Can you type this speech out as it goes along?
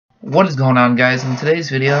What is going on, guys? In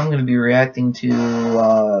today's video I'm going to be reacting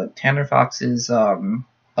to Tanner Fox's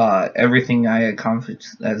Everything I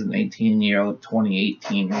Accomplished as an 18-year-old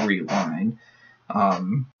 2018 Rewind.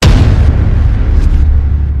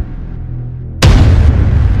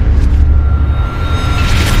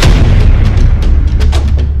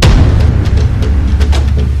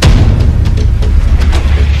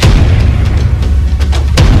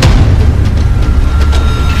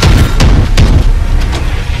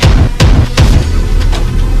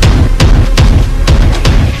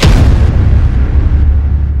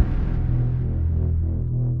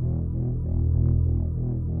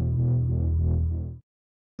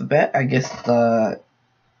 I guess the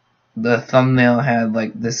thumbnail had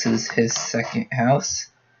like this is his second house,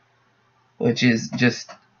 which is just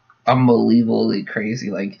unbelievably crazy.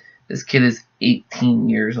 Like, this kid is 18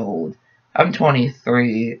 years old. I'm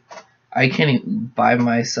 23. I can't even buy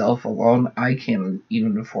myself alone. I can't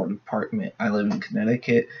even afford an apartment. I live in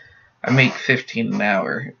Connecticut. I make $15 an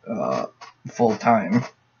hour full time,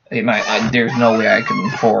 and there's no way I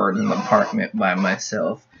can afford an apartment by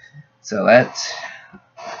myself. So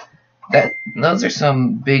those are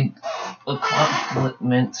some big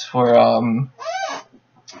accomplishments for an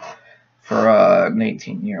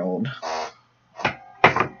 18-year-old.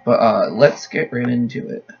 But let's get right into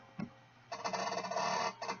it.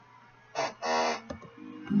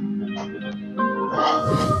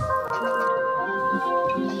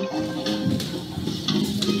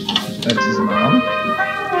 That's his mom,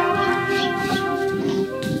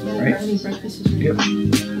 right? Yep.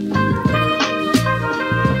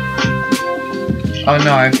 Oh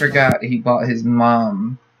no, I forgot. He bought his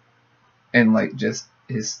mom and like just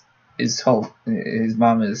his mom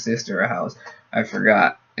and his sister a house. I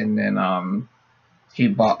forgot. And then he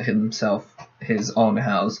bought himself his own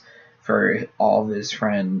house for all of his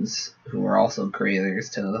friends who are also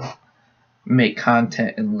creators to make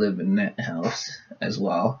content and live in that house as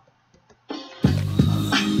well.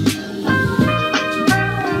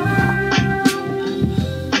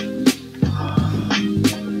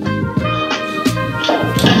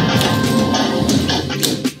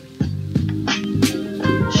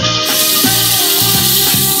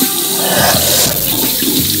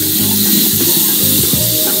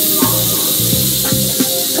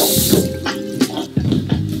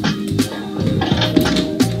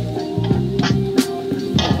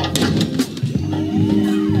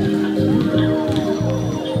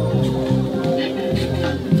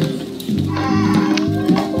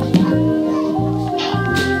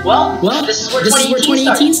 Well, this is where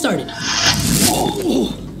 2018 started.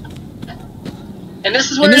 And this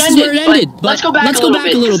is where it ended. But let's go back a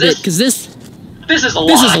little bit, because this is a lot.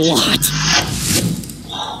 This is a lot.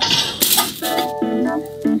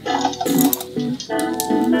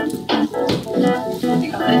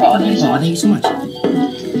 Oh, thank you so much.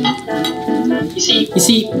 You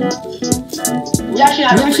see, we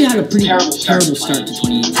actually had a pretty terrible start to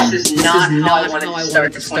 2018. This is not how I wanted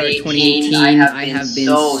to start 2018. I have been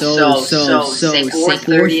so sick.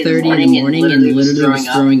 4:30 in the morning and literally was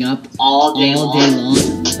throwing up all day long.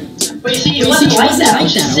 But you see, it wasn't like that. I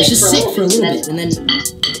was just sick for a little bit, and then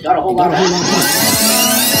got a whole lot of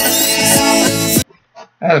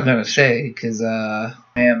I was gonna say, because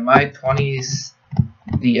man, my 20s,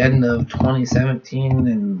 the end of 2017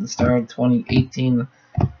 and the start of 2018,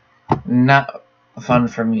 not fun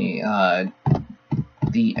for me.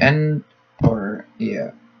 The end, or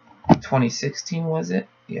yeah, 2016 was it?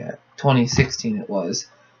 Yeah, 2016 it was.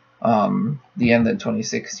 The end of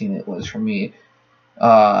 2016 it was for me.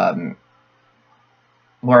 Where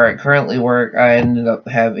I currently work, I ended up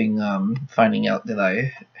having finding out that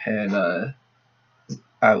I had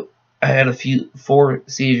I had 4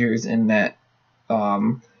 seizures in that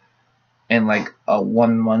in like a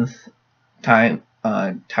 1 month time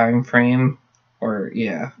frame, or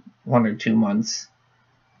yeah, 1 or 2 months,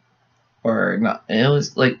 or not. It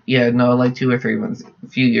was like, yeah, no, like 2 or 3 months. A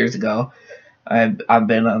few years ago, I've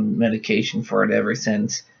been on medication for it ever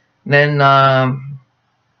since. Then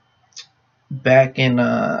back in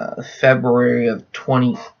February of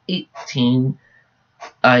 2018,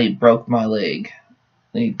 I broke my leg.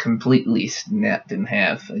 It completely snapped in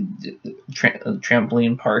half. A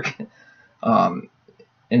trampoline park,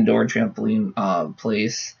 indoor trampoline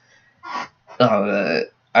place. I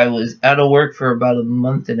was out of work for about a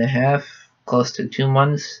month and a half, close to 2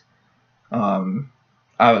 months.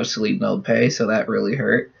 Obviously no pay, so that really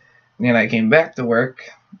hurt. And then I came back to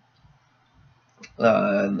work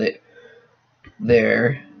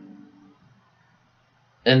there,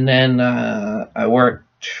 and then I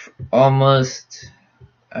worked almost,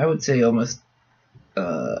 I would say almost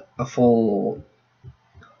a full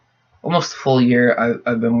almost a full year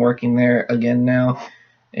I've been working there again now,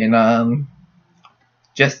 and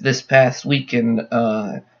just this past weekend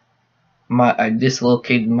I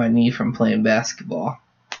dislocated my knee from playing basketball.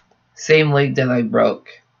 Same leg that I broke.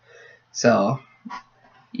 So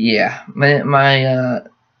yeah, my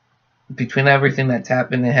between everything that's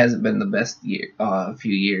happened, it hasn't been the best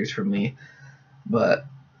few years for me, but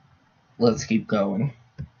let's keep going.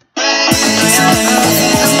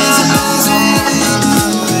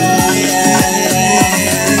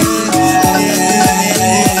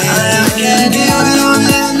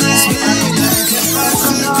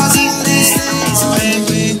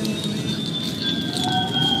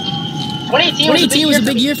 '2018 was a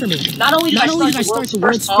big year for me. Not only did I start the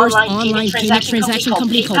world's first online payment transaction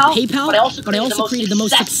company called PayPal, but I also created the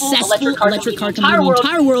most successful electric car company in the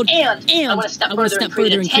entire world, and I went a step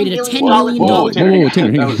further and created a $10 million... Whoa, Tanner,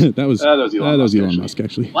 that was Elon Musk,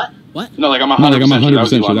 actually. What? No, like, I'm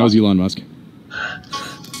 100% sure that was Elon Musk.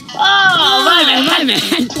 Oh, my man.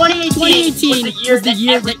 2018 was the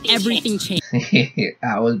year that everything changed.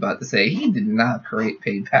 I was about to say, he did not create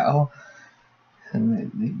PayPal.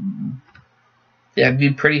 Yeah, it'd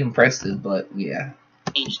be pretty impressive, but yeah.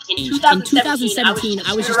 In 2017,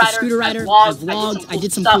 I was just a scooter rider. I vlogged, I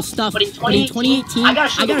did some cool stuff. But in 2018, I gotta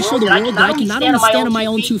show the world that I can not only stand on my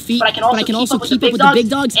own 2 feet, but I can also keep up with the big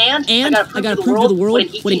dogs, and I gotta prove to the world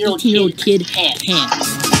what an 18-year-old kid can.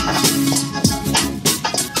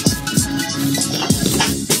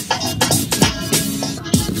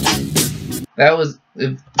 That was...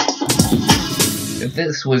 If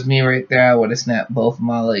this was me right there, I would have snapped both of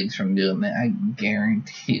my legs from doing that. I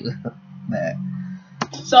guarantee you that.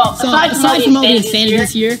 So aside from all the insanity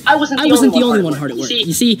this year, I wasn't the only one hard at work.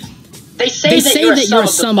 You see, they say that you're a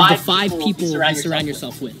sum of the 5 people you surround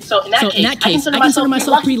yourself with. So in that case, I consider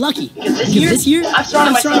myself pretty lucky. Because this year, I've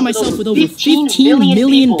surrounded myself with over 15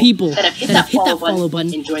 million people that have hit that follow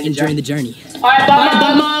button and joined the journey. Alright,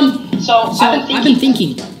 bye, Mom! So I've been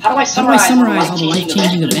thinking, how do I summarize all the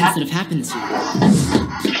life-changing events that have happened this year?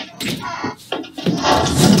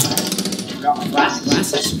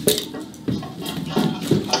 Glasses.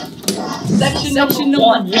 Section number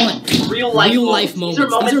one. Real life moments.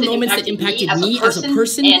 These are moments that impacted me as a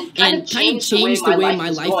person and kind of changed the way my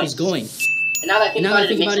life was going. And now that I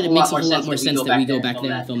think about it, it makes a whole lot more sense that we go back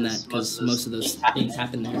there and film that, because most of those things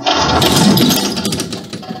happen there.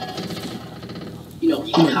 You know,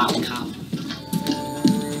 cop.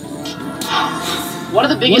 One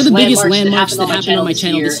of the biggest landmarks that happened on my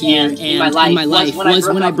channel this year and in my life was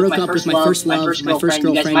when I broke up with my first love, my first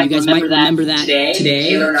girlfriend. You guys might remember that. Today,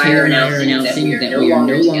 Taylor and I are announcing that we are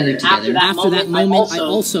no longer together. After that moment, I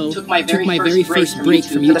also took my very first break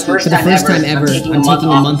from YouTube. For the first time ever, I'm taking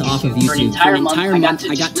a month off of YouTube. For an entire month,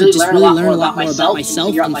 I got to just really learn a lot more about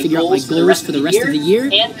myself and figure out my goals for the rest of the year.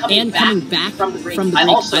 And coming back from the break, I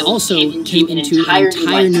also came into an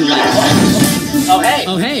entire new life. Oh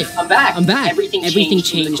hey! I'm back. Everything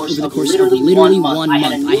changed over the course of literally 1 month. I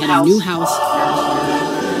had a new house.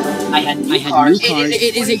 I had new cars.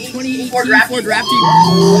 It is a 2018 Ford Raptor.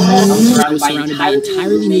 I was surrounded by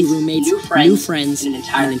entirely new roommates, new friends, and an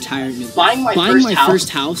entire new life. Buying my first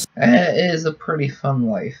house. It is a pretty fun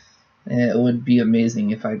life. It would be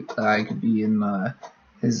amazing if I could be in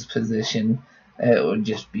his position. It would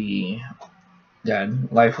just be... God,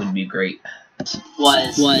 life would be great.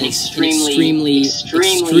 Was an extremely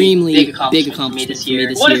big accomplishment for me this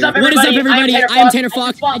year. What is up, everybody? I'm Tanner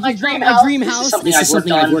Fox. I just bought my dream house. This is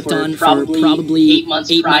something I've worked on for probably 8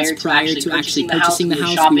 months prior to actually purchasing the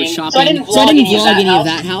house. We were shopping. So I didn't vlog any of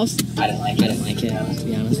that house. I didn't like it, to be honest.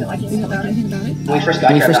 You didn't like anything about it? When we first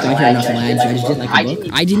got here, nothing. I just didn't like the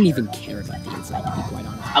book. I didn't even care about the inside, to be quite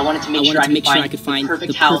honest. I wanted to make sure I could find the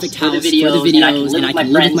perfect house for the videos, and I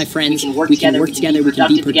can live with my friends. We can work together. We can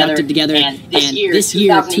be productive together. And this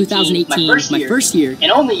year, 2018, my first year, and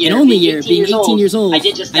only year, being 18 years old, I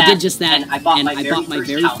did just that, and I bought my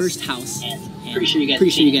very first house. Pretty sure you guys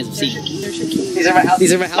have seen it. These are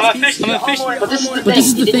my houses. I'm officially. But this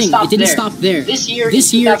is the thing. It didn't stop there. This year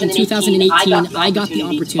in 2018, I got the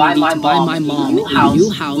opportunity to buy my mom a new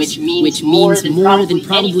house, which means more than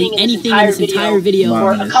probably anything in this entire video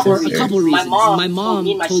for a couple reasons. My mom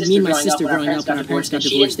told me and my sister growing up when our parents got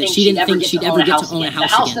divorced that she didn't think she'd ever get to own a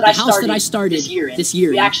house again. The house that I started this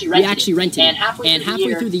year, we actually rented. And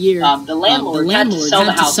halfway through the year, the landlord had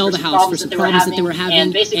to sell the house for some problems that they were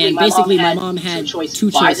having, and basically my mom had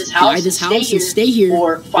two choices: buy this house and stay here,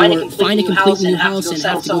 or find a completely new house and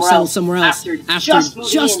have to go sell somewhere else after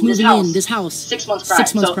just moving in this house 6 months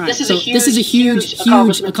prior. So this is a huge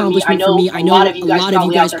accomplishment for me. I know a lot of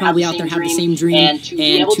you guys probably out there have the same dream,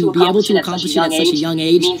 and to be able to accomplish it at such a young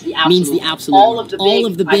age means the absolute. All of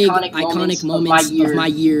the big iconic moments of my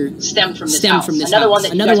year stem from this house.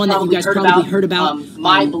 Another one that you guys probably heard about.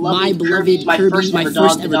 My beloved Kirby, my first ever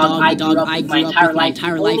dog, the dog I grew up with my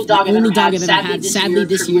entire life, the only dog I've ever had. Sadly,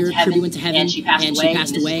 this year Kirby went to heaven and she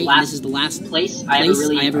passed away. And this is the last place I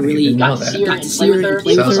ever really got to see her and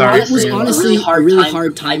play with her. It was honestly a really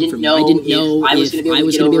hard time for me. I didn't know if I was going to be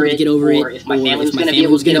able to get over it, or if my family was going to be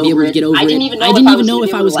able to get over it. I didn't even know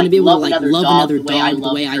if I was going to be able to like love another dog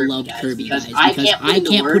the way I loved Kirby, guys, because I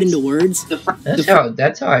can't put into words.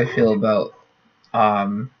 That's how I feel about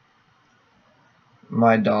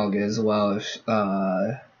my dog as well.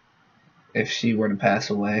 If she were to pass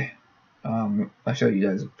away, I'll show you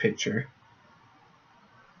guys a picture.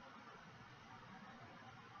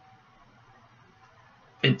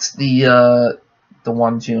 It's the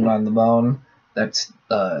one chewing on the bone.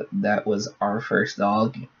 That was our first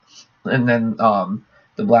dog, and then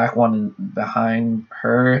the black one behind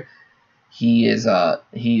her, he is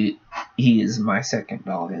my second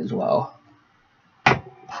dog as well.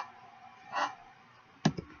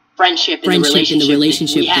 Friendship in the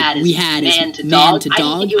relationship that we had as man to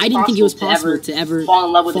dog. I didn't think it was possible to ever fall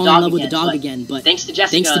in love with the dog again. But thanks to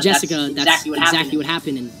Jessica, that's exactly what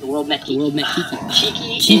happened. And the world met Kiki.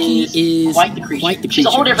 Kiki is quite the creature. She's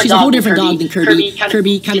a whole different dog than Kirby.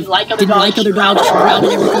 Kirby kind of didn't like other dogs, around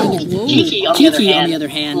and everything. And Kiki, on the other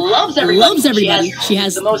hand, loves everybody. She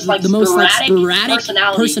has the most sporadic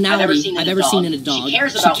personality I've ever seen in a dog.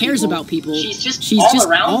 She cares about people. She's just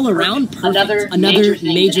all around perfect. Another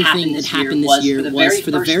major thing that happened this year was,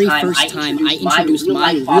 for the very first time, I introduced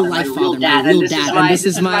my real life father, my real dad, and this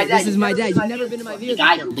is my dad. You've never been in my vehicle.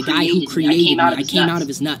 The guy who created me. I came out of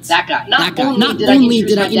his nuts. That guy. Not only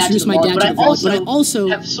did I introduce my dad to the world, but I also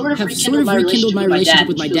have sort of rekindled my relationship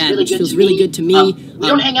with my dad, which feels really good to me. We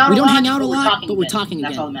don't hang out a lot, but we're talking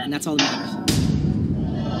again, and that's all that matters.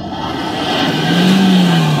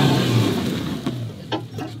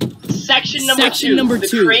 Section number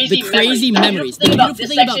two, the crazy memories. The beautiful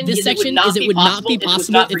thing about this section is it would not be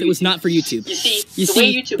possible if it was not for YouTube. You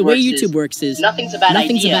see, the way YouTube works is nothing's a bad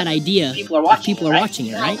idea. People are watching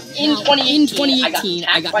it, right? In 2018,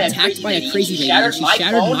 I got attacked by a crazy lady, and she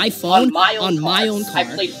shattered my phone on my own car. I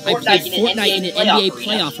played Fortnite in an NBA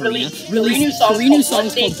playoff arena, released 3 new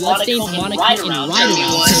songs called Bloodstains, Monica, and Ride Around.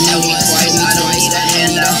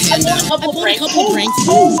 I pulled a couple pranks.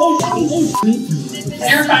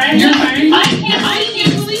 You're fine. I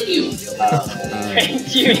can't believe you.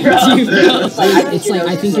 Thank you, bro. It's like,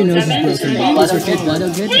 I think your nose is broken. Is your fake blood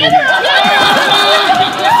good?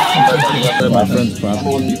 My friend's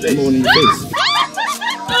problem. I'm in your face.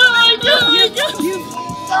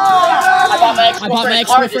 I bought my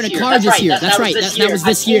ex-girlfriend a car this year. That's right. That was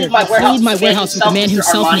this year. I cleaned my warehouse with the man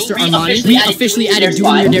himself, Mr. Armani. We officially added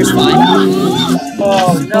Doing Your Dares 5.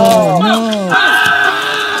 Oh no!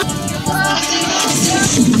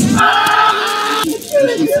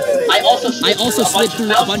 I also slid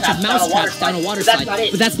through a bunch of mouse traps down a water slide,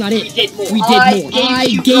 but that's not it. We did more.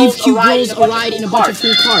 I gave cute girls a ride in a bunch of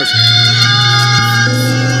cool cars.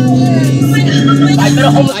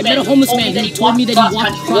 I met a homeless man, and he told me that he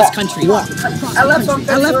walked cross country. I left on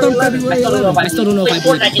February 11th. I still don't know if I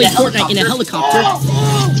believe it. Played Fortnite in a helicopter.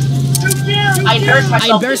 I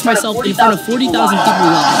embarrassed myself in front of 40,000 people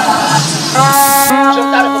live.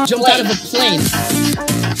 Jumped out of a plane.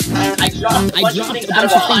 I dropped a bunch of things out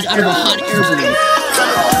of a hot air balloon.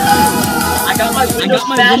 I got my window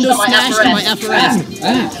smashed on my FRS.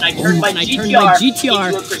 And I turned my GTR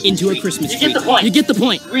into a Christmas tree. You get the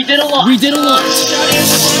point. We did a lot. Literally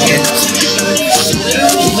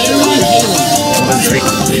hailing.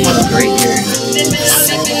 Great year.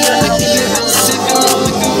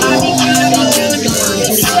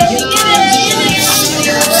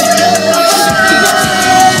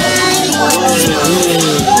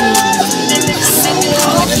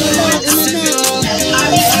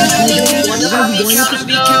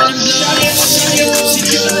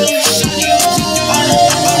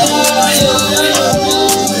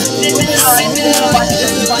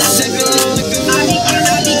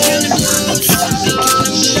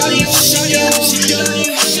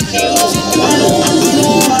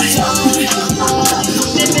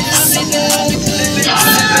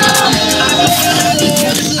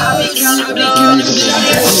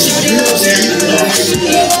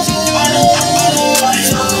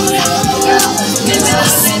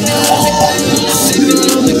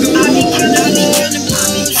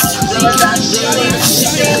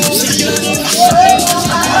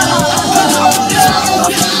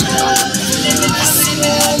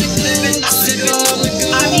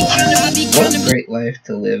 life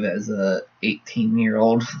to live as a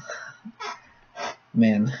 18-year-old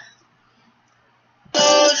man. I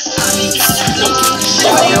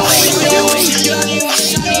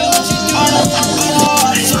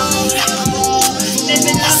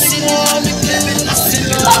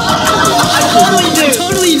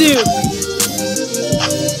totally do.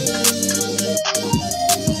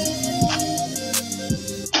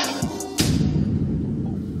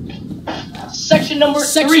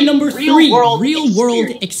 Section number three, real world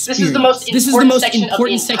experience. This is the most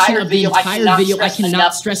important section of the entire video. I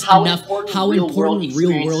cannot stress enough how important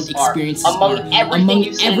real world experiences are. Among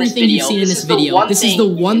everything you've seen in this video, this is the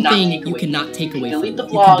one thing you cannot take away from it. You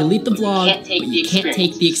can delete the vlog, but you can't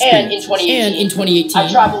take the experience. And in 2018, I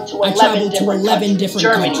traveled to 11 different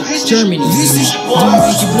countries. Germany. I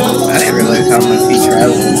didn't realize how much he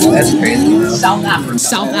traveled. That's crazy, though.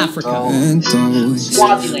 South Africa.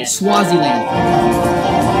 Swaziland.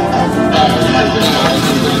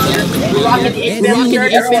 We're rocking the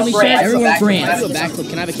Air Family shirt. Everyone brand. Do a backflip.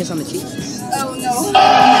 Can I have a kiss on the cheek? Oh no.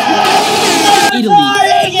 Italy.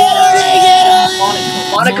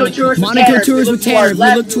 Monaco tours with Tanner. If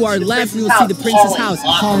we look to our left, we will see the Prince's house.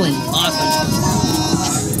 Holland. Awesome.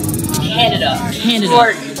 Canada.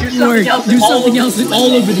 Do something else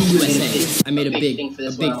all over the USA. I made a big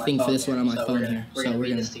thing for this one on my phone here. So we're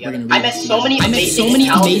gonna I met so many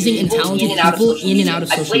amazing and talented people in and out of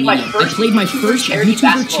social media. I played my first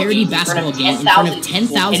YouTuber charity basketball game in front of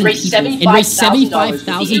 10,000 people and raised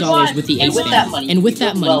 $75,000 with the Ace family. And with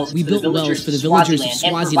that money, we built wells for the villagers of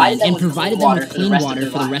Swaziland and provided them with clean water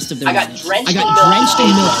for the rest of their lives. I got drenched in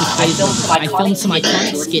milk with Facebook. I filmed some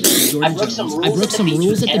iconic skits with Jordan Jones. I broke some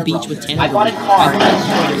rules at the beach with Tanner. I bought a car with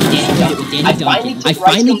Danny Duncan. I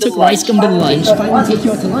finally took Rice Gum to lunch. Finally take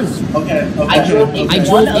you out to lunch. I drove a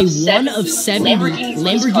one of 70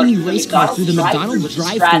 Lamborghini race car through the McDonald's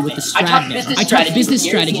drive-thru with the Stradman. I taught business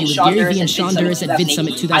strategy with Gary Vee and Sean Durst at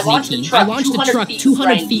VidSummit 2018. I launched a truck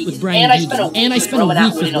 200 feet with Brian Vegan. And I spent a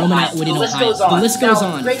week with Roman Atwood in Ohio. The list goes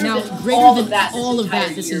on. Now, greater than all of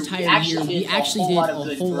that this entire year, we actually did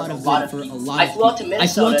a whole lot of good for a lot of people. I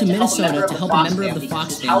flew out to Minnesota to help a member of the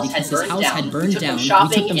Fox family because his house had burned down. We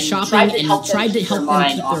took them shopping and tried to help them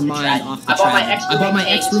keep their mind off the travel. I bought my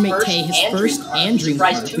ex-roommate Kay his first and dream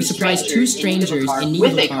car. We surprised two strangers in need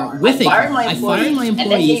of a car with a car. I fired my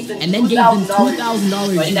employees and then gave them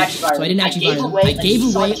 $2,000 each. So I didn't actually fire them. I gave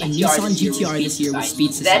away a Nissan GTR this year with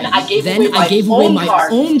speed system. Then I gave away my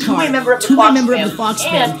own car to a member of the Fox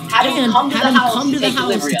family and had him come to the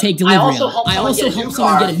house to take delivery of it. I also helped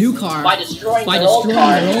someone get a new car by destroying their old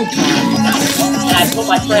car. And I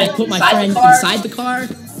put my friend inside the car, and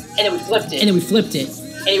then we flipped it.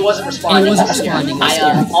 And he wasn't responding. I also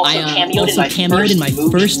cameoed in my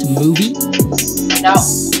first movie.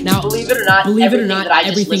 Now, believe it or not,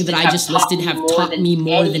 everything that I just listed have taught me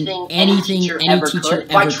more than anything any teacher ever could.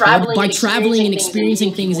 By traveling and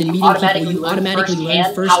experiencing things and meeting people, you automatically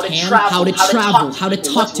learn firsthand how to travel, how to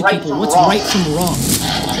talk to people, what's right from wrong.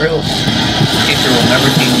 True. Teacher will never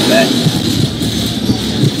teach you that.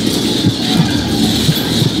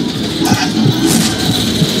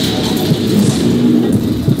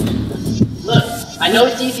 I know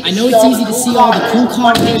it's easy to see all the cool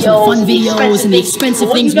cars and fun videos and the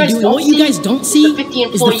expensive things we do. What you guys don't see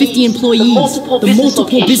is the 50 employees, the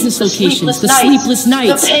multiple business locations, the sleepless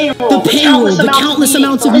nights, the payroll, the countless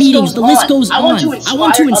amounts of meetings. The list goes on. I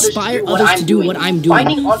want to inspire others to do what I'm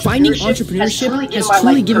doing. Finding entrepreneurship has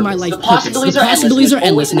truly given my life purpose. The possibilities are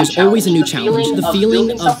endless and there's always a new challenge. The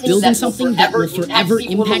feeling of building something that will forever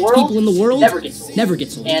impact people in the world never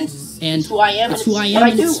gets old. And it's who I am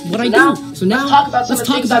and it's what I do. So now, let's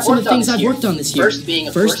talk about some of the things I've worked on this year.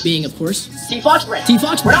 First being, of course, T-Fox brand.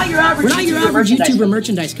 We're not your average YouTuber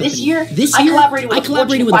merchandise company. This year, I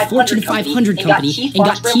collaborated with a Fortune 500 company and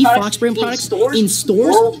got T-Fox brand products in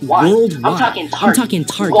stores worldwide. I'm talking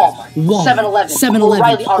Target, Walmart,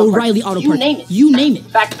 7-Eleven, O'Reilly Auto Parts, you name it.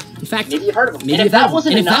 In fact, maybe you've heard of them. And if that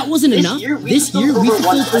wasn't enough, this year we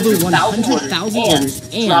fulfilled over 100,000 orders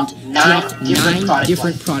and dropped 9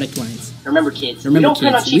 different product lines. Remember kids, we don't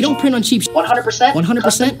print on cheap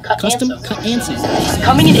 100% custom cut and sewn.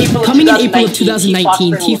 Coming in April of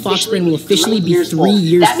 2019, T-Fox brand will officially be 3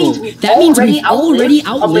 years old. That means we've already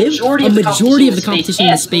outlived a majority of the competition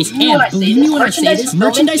in this space. And believe me when I say this,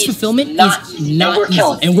 merchandise fulfillment is not easy,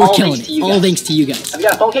 and we're killing it. All thanks to you guys. Have you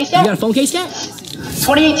got a phone case yet?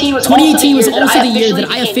 2018 was also the year that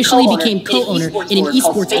I officially became co-owner in an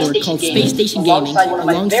esports org called Space Station Gaming,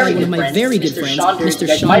 alongside one of my very good friends, Mr.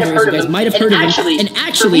 Sean Burris. You guys might have heard of him. And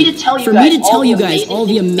actually, for me to tell you guys all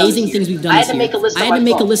the amazing things we've done this year, I had to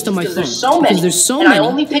make a list on my phone because there's so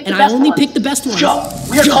many, and I only picked the best ones.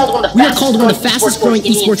 We are called one of the fastest growing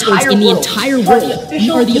esports orgs in the entire world. We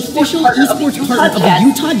are the official esports partner of the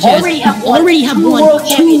Utah Jazz. We already have won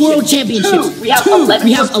 2 world championships. We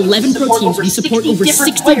have 11 pro teams. We support over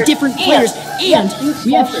 60 different players, and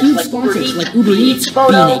we have huge sponsors like Uber Eats,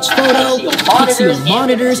 B&H Photo, Pixio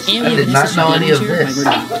Monitors, and we have not know any of this.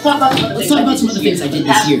 Let's talk about some of the things I did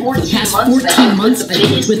this year. For the past 14 months, I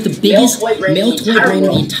worked with the biggest male toy brand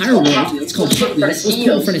in the entire world. It's called Hot Wheels. Let's put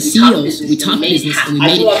in front of CEOs. We talked business, and we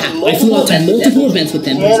made it happen. I flew out to multiple events with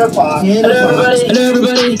them. Hello,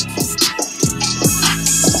 everybody.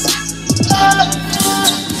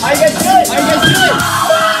 How you guys doing?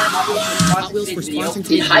 Hot Wheels for sponsoring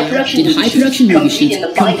today's video. Did high production movie shoots,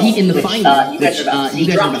 compete in the final, which you guys know about. They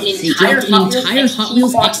dropped an entire Hot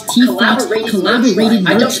Wheels XT Fox collaborated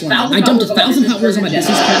merch line. I dumped 1,000 Hot Wheels on my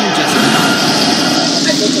business partner Jessica.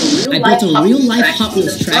 I built a real life Hot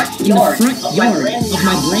Wheels track in the front yard of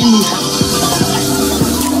my brand new house.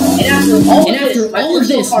 And after all of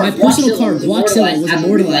this, my personal car, Blockzilla, was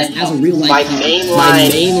immortalized as a real-life car. My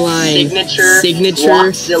mainline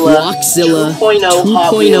signature Blockzilla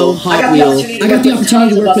 2.0 Hot Wheels. I got the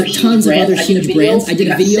opportunity to work with tons of other huge brands. I did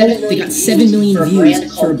a video that got 7 million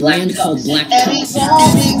views for a brand called Black Tux.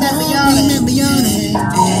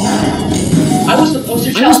 I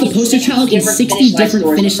was the poster child in 60 different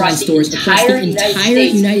Finish Line stores across the entire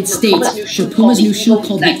United States for Puma's new shoe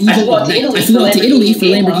called the Evo Ignite. I flew out to Italy for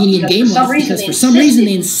Lamborghini and Game Loft because for some reason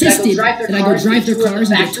they insisted that I go drive their cars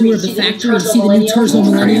and get a tour of the factory and see the new Terzo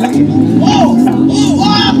Millennium.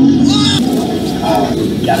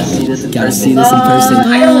 Gotta see this in person. I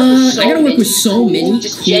gotta work with so many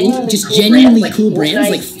cool, just genuinely cool brands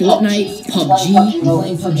like Fortnite, PUBG. I'm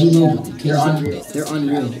playing PUBG Mobile because they're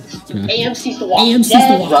unreal. AMC's The Walking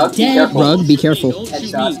Dead. Rug, be careful.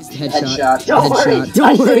 Headshot.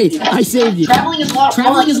 Don't worry, I saved you.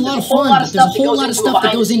 Traveling is a lot of fun, but there's a whole lot of stuff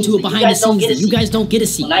that goes into it behind the scenes that you guys don't get to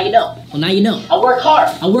see. Well, now you know. I work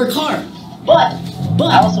hard. But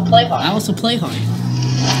I also play hard.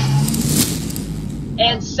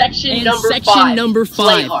 And section number 5.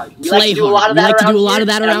 Play hard. We like to do a lot of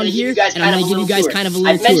that around here, and I'm going to give you guys kind of a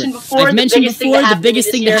little tour. I've mentioned before, the biggest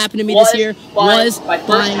thing that happened to me this year was buying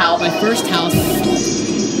my first house.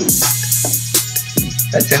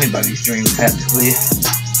 That's anybody's dream, technically.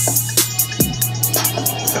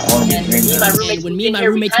 And when me and my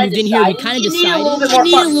roommates moved in here, we kind of decided I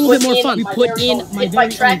need a little bit more fun. We put in my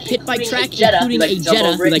very own pit bike track, including a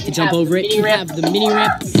Jetta. We like to jump over it. We have the mini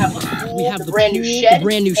ramp. We have the brand new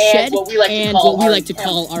shed, and what we like to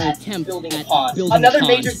call our attempt at building a pond. Another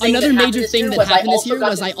major thing that happened this year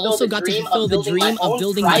was I also got to fulfill the dream of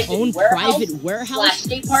building my own private warehouse /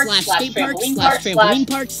 skate park / trampoline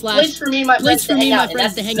park / place for me and my friends to hang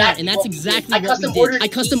out, and that's exactly what we did. I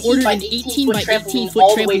custom ordered an 18 by 18 foot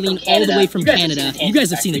trampoline all the way from Canada. You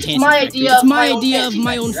guys have seen the Fantasy Factory. It's my idea of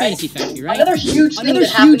my own Fantasy Factory, right? Another huge thing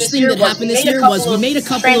that happened this year was we made a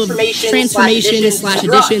couple of transformations /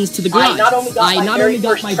 additions to the garage. I not only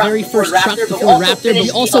got my very first truck before Raptor, but we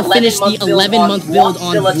also finished the 11-month build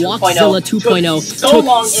on Blockzilla 2.0.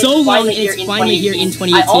 Took so long, and it's finally here in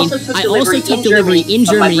 2018. I also took delivery in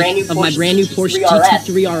Germany of my brand new Porsche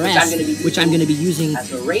GT3 RS, which I'm going to be using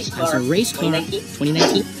as a race car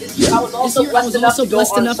 2019. I was also blessed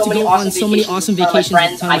enough to go on so many awesome vacations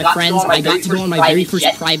with a ton of my friends. I got to go on my very first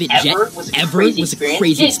private jet ever. It was a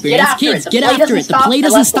crazy experience. Kids, get after it. The play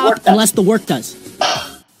doesn't stop unless the work does.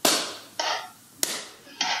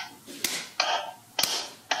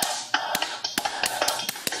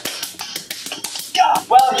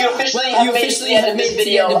 You officially have made the end of this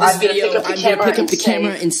video. I'm gonna pick up the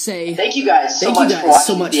camera and say thank you guys so much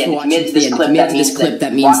for watching the end. If you made this clip,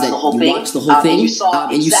 that means that you watched the whole thing, and you saw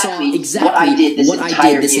exactly what I did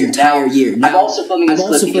this entire year. Now, I'm also filming this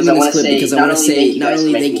clip because I want to say not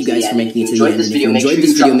only thank you guys for making it to the end, and if you enjoyed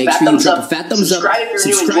this video, make sure you drop a fat thumbs up,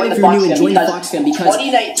 subscribe if you're new, and join the Fox Fam, because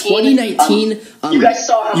 2019, you guys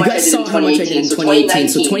saw how much I did in 2018,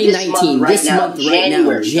 so 2019, this month right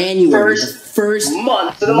now, January, first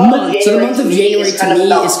month. So the month of January to me is kind of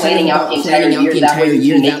about planning out the entire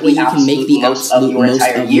year. That way you can make the absolute most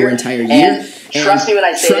of your entire year. trust me when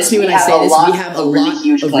I say this, we have a lot of really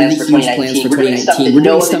huge plans for 2019. We're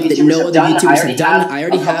doing stuff that no other YouTubers have done. I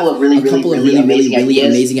already have a couple of really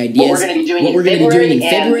amazing ideas. What we're going to be doing in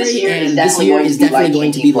February, and this year is definitely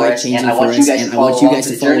going to be life-changing for us, and I want you guys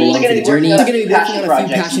to follow along for the journey. We're going to be working on a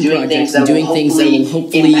few passion projects and doing things that will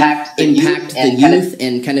hopefully impact the youth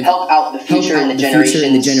and kind of help out the future and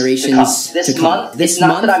the generations to come. This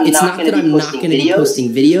month, it's not that I'm not going to be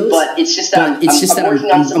posting videos, but it's just that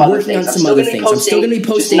I'm working on some other things. I'm still going to be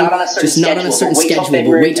posting, just not on a certain schedule, but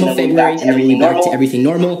wait till February, and then we'll be back to everything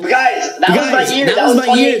normal. Guys, that was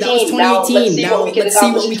my year. That was 2018. Now let's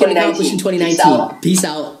see what we can accomplish in 2019. Peace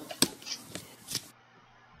out.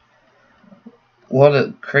 What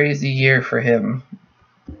a crazy year for him.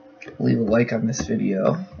 Leave a like on this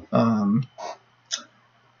video.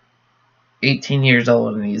 18 years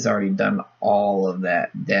old and he's already done all of that.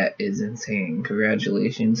 That is insane.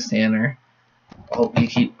 Congratulations, Tanner. Hope you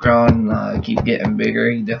keep growing, keep getting bigger.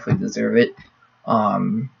 You definitely deserve it.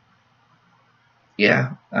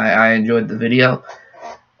 Yeah, I enjoyed the video.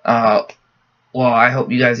 Well, I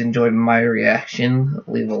hope you guys enjoyed my reaction.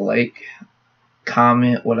 Leave a like,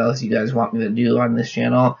 comment what else you guys want me to do on this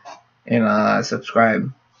channel, and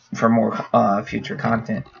subscribe for more future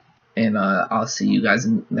content. And I'll see you guys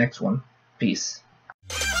in the next one. Peace.